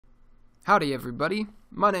Howdy everybody,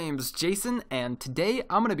 my name's Jason, and today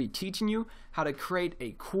I'm going to be teaching you how to create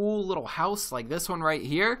a cool little house like this one right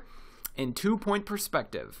here in 2-point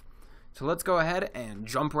perspective. So let's go ahead and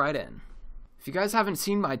jump right in. If you guys haven't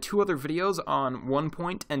seen my two other videos on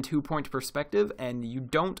 1-point and 2-point perspective and you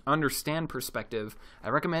don't understand perspective, I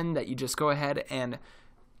recommend that you just go ahead and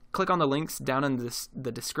click on the links down in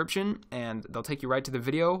the description and they'll take you right to the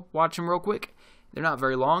video. Watch them real quick, they're not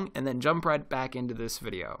very long, and then jump right back into this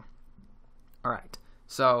video. Alright,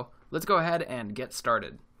 so let's go ahead and get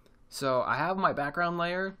started. So I have my background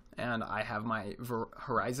layer, and I have my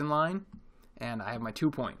horizon line, and I have my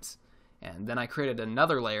 2 points. And then I created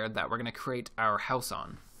another layer that we're going to create our house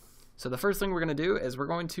on. So the first thing we're going to do is we're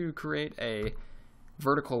going to create a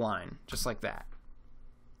vertical line, just like that.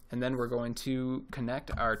 And then we're going to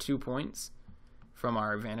connect our 2 points from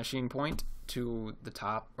our vanishing point to the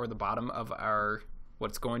top or the bottom of our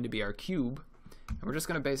what's going to be our cube. And we're just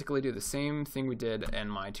going to basically do the same thing we did in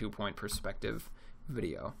my 2-point perspective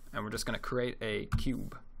video. And we're just going to create a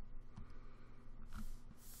cube.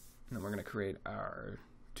 And then we're going to create our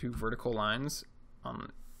 2 vertical lines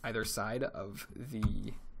on either side of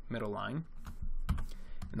the middle line.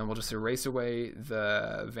 And then we'll just erase away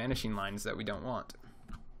the vanishing lines that we don't want.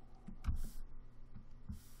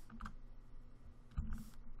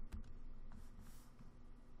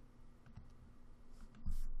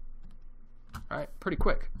 Alright, pretty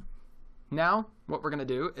quick. Now, what we're going to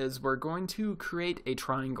do is we're going to create a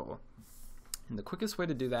triangle. And the quickest way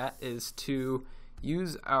to do that is to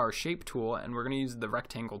use our shape tool, and we're going to use the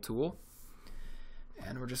rectangle tool.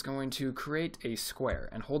 And we're just going to create a square,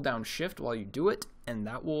 and hold down shift while you do it, and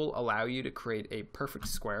that will allow you to create a perfect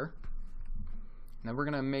square. And then we're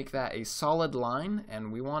going to make that a solid line,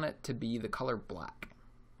 and we want it to be the color black.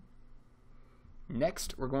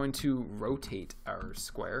 Next, we're going to rotate our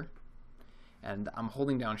square. And I'm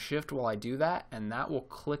holding down shift while I do that, and that will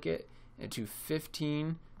click it into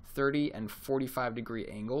 15, 30, and 45 degree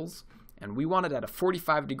angles. And we want it at a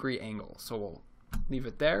 45 degree angle, so we'll leave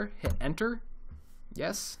it there, hit enter,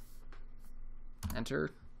 yes,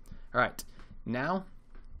 enter. Alright, now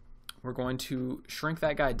we're going to shrink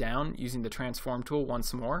that guy down using the transform tool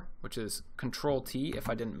once more, which is Control T if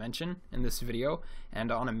I didn't mention in this video,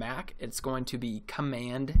 and on a Mac it's going to be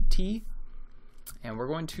Command T. And we're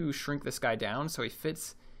going to shrink this guy down so he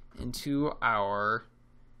fits into our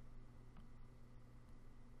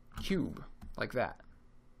cube, like that.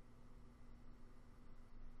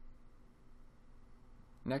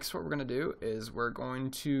 Next, what we're going to do is we're going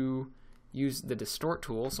to use the distort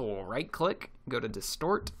tool. So we'll right click, go to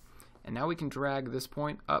distort, and now we can drag this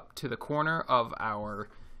point up to the corner of our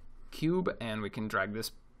cube, and we can drag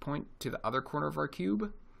this point to the other corner of our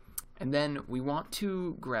cube. And then we want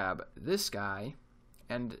to grab this guy,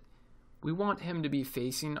 and we want him to be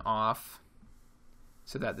facing off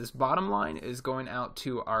so that this bottom line is going out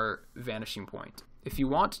to our vanishing point. If you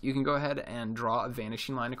want, you can go ahead and draw a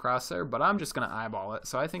vanishing line across there, but I'm just going to eyeball it,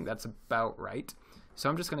 so I think that's about right. So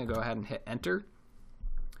I'm just going to go ahead and hit enter.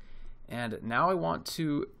 And now I want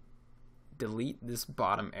to delete this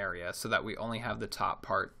bottom area so that we only have the top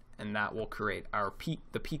part, and that will create our peak,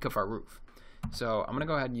 the peak of our roof. So I'm going to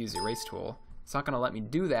go ahead and use the erase tool. It's not going to let me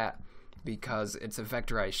do that because it's a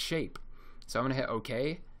vectorized shape. So I'm going to hit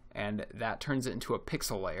OK, and that turns it into a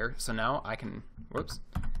pixel layer. So now I can,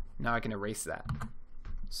 now I can erase that.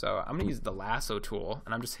 So I'm going to use the lasso tool,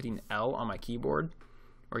 and I'm just hitting L on my keyboard,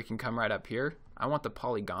 or you can come right up here. I want the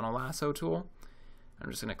polygonal lasso tool.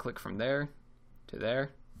 I'm just going to click from there to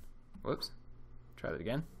there. Try that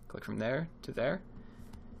again. Click from there to there,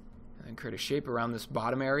 and then create a shape around this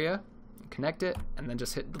bottom area. Connect it, and then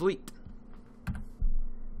just hit delete.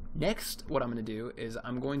 Next, what I'm going to do is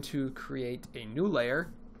I'm going to create a new layer,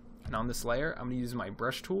 and on this layer I'm going to use my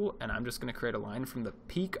brush tool, and I'm just going to create a line from the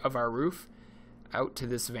peak of our roof out to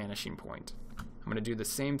this vanishing point. I'm going to do the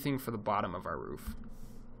same thing for the bottom of our roof.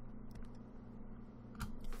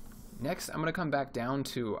 Next, I'm going to come back down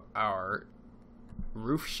to our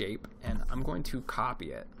roof shape, and I'm going to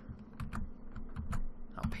copy it.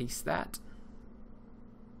 I'll paste that.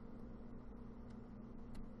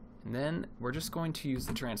 And then we're just going to use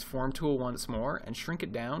the transform tool once more and shrink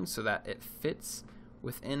it down so that it fits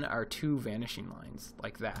within our 2 vanishing lines,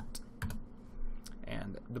 like that.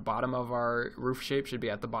 And the bottom of our roof shape should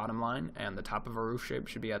be at the bottom line, and the top of our roof shape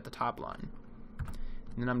should be at the top line.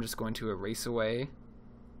 And then I'm just going to erase away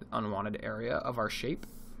the unwanted area of our shape.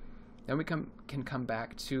 Then we can come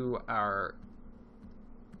back to our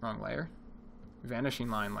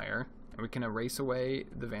vanishing line layer, and we can erase away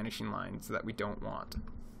the vanishing lines that we don't want.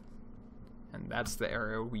 And that's the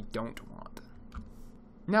area we don't want.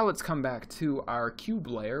 Now let's come back to our cube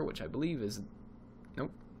layer, which I believe is,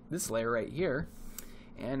 nope, this layer right here.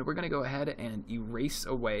 And we're going to go ahead and erase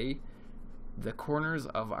away the corners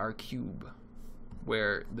of our cube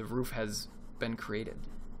where the roof has been created.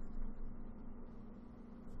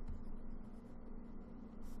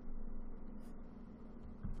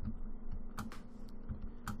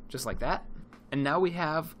 Just like that. And now we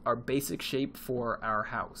have our basic shape for our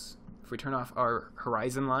house. If we turn off our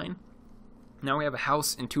horizon line, now we have a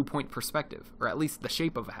house in 2-point perspective, or at least the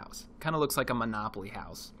shape of a house. Kind of looks like a Monopoly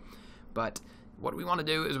house. But what we want to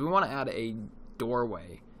do is we want to add a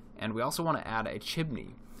doorway, and we also want to add a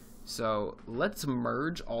chimney. So let's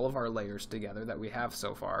merge all of our layers together that we have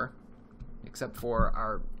so far, except for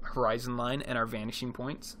our horizon line and our vanishing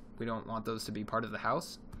points. We don't want those to be part of the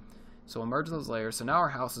house. So we'll merge those layers. So now our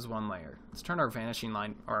house is one layer. Let's turn our vanishing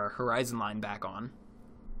line, or our horizon line, back on.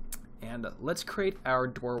 And let's create our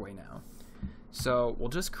doorway now. So we'll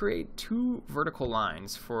just create 2 vertical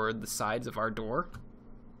lines for the sides of our door.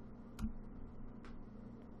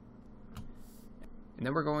 And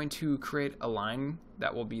then we're going to create a line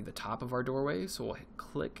that will be the top of our doorway. So we'll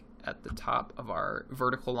click at the top of our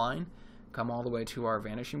vertical line, come all the way to our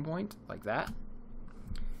vanishing point, like that.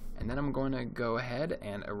 And then I'm going to go ahead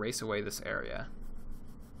and erase away this area.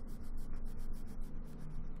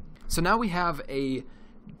 So now we have a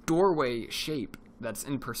doorway shape that's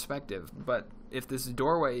in perspective, but if this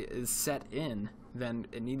doorway is set in, then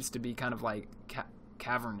it needs to be kind of like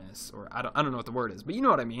cavernous, or I don't know what the word is, but you know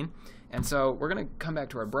what I mean. And so we're going to come back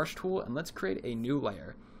to our brush tool and let's create a new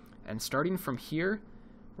layer. And starting from here,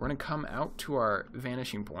 we're going to come out to our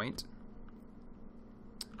vanishing point.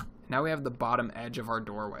 Now we have the bottom edge of our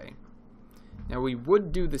doorway. Now we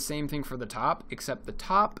would do the same thing for the top, except the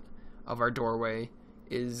top of our doorway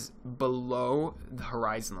is below the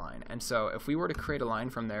horizon line. And so if we were to create a line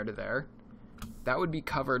from there to there, that would be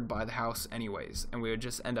covered by the house anyways, and we would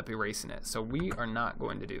just end up erasing it. So we are not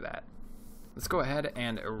going to do that. Let's go ahead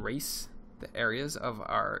and erase the areas of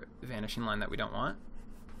our vanishing line that we don't want.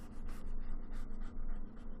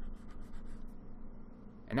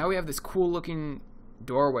 And now we have this cool looking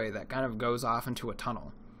doorway that kind of goes off into a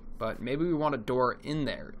tunnel. But maybe we want a door in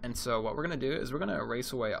there. And so what we're going to do is we're going to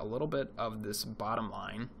erase away a little bit of this bottom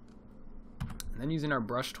line. And then using our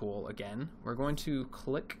brush tool again, we're going to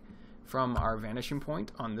click from our vanishing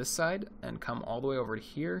point on this side and come all the way over to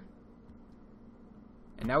here.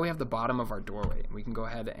 And now we have the bottom of our doorway. We can go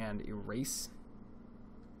ahead and erase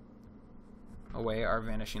away our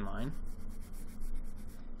vanishing line.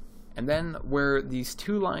 And then where these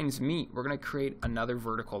 2 lines meet, we're going to create another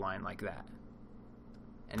vertical line like that.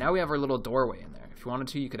 And now we have our little doorway in there. If you wanted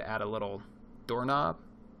to, you could add a little doorknob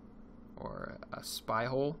or a spy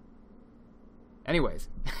hole. Anyways,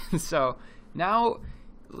 so now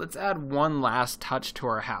let's add one last touch to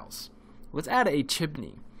our house. Let's add a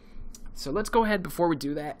chimney. So let's go ahead before we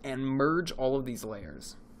do that and merge all of these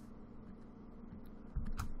layers.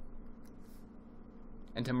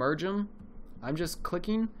 And to merge them, I'm just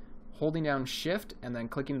clicking, holding down Shift, and then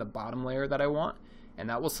clicking the bottom layer that I want, and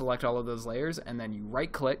that will select all of those layers, and then you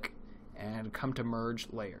right click and come to merge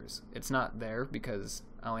layers. It's not there because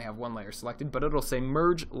I only have one layer selected, but it'll say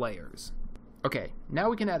merge layers. Okay, now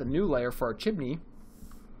we can add a new layer for our chimney,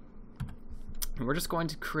 and we're just going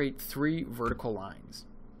to create 3 vertical lines.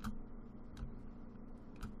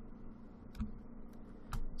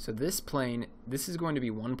 So this plane, this is going to be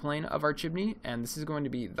one plane of our chimney, and this is going to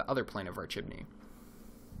be the other plane of our chimney.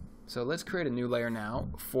 So let's create a new layer now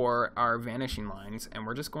for our vanishing lines, and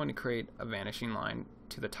we're just going to create a vanishing line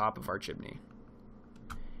to the top of our chimney.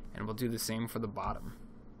 And we'll do the same for the bottom.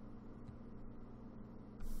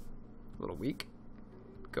 A little weak.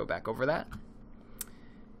 Go back over that.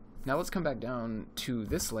 Now let's come back down to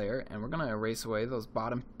this layer, and we're going to erase away those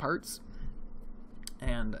bottom parts.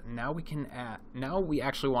 And now we can add, now we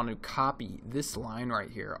actually want to copy this line right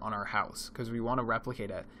here on our house because we want to replicate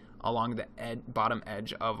it along the bottom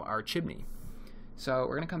edge of our chimney. So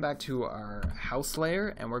we're going to come back to our house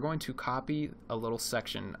layer, and we're going to copy a little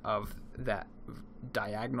section of that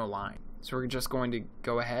diagonal line. So we're just going to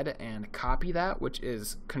go ahead and copy that, which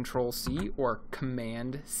is Control C or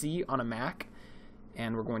Command C on a Mac,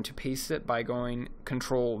 and we're going to paste it by going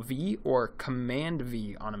Control V or Command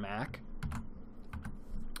V on a Mac.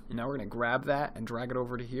 And now we're going to grab that and drag it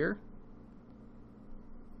over to here.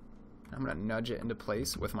 I'm going to nudge it into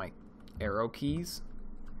place with my arrow keys.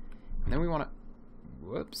 And then we want to,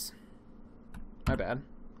 whoops, my bad.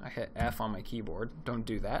 I hit F on my keyboard. Don't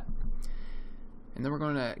do that. And then we're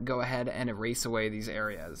going to go ahead and erase away these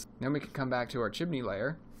areas. Then we can come back to our chimney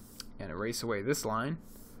layer and erase away this line.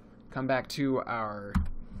 Come back to our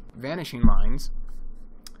vanishing lines.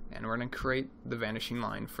 And we're going to create the vanishing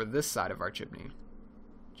line for this side of our chimney.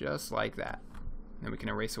 Just like that. Then we can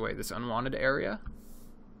erase away this unwanted area.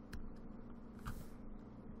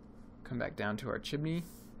 Come back down to our chimney.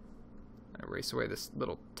 Erase away this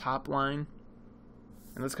little top line.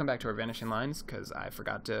 And let's come back to our vanishing lines because I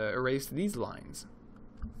forgot to erase these lines.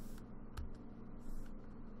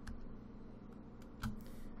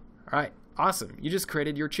 Alright, awesome. You just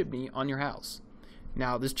created your chimney on your house.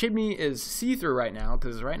 Now this chimney is see-through right now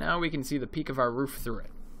because right now we can see the peak of our roof through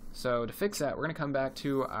it. So to fix that, we're going to come back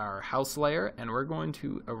to our house layer and we're going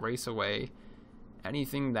to erase away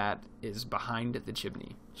anything that is behind the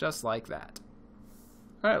chimney, just like that.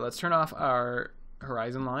 Alright, let's turn off our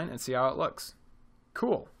horizon line and see how it looks.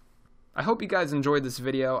 Cool. I hope you guys enjoyed this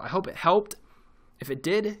video. I hope it helped. If it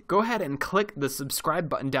did, go ahead and click the subscribe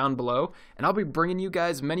button down below, and I'll be bringing you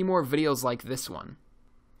guys many more videos like this one.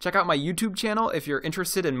 Check out my YouTube channel if you're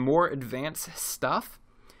interested in more advanced stuff.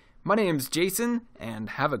 My name's Jason,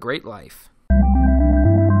 and have a great life.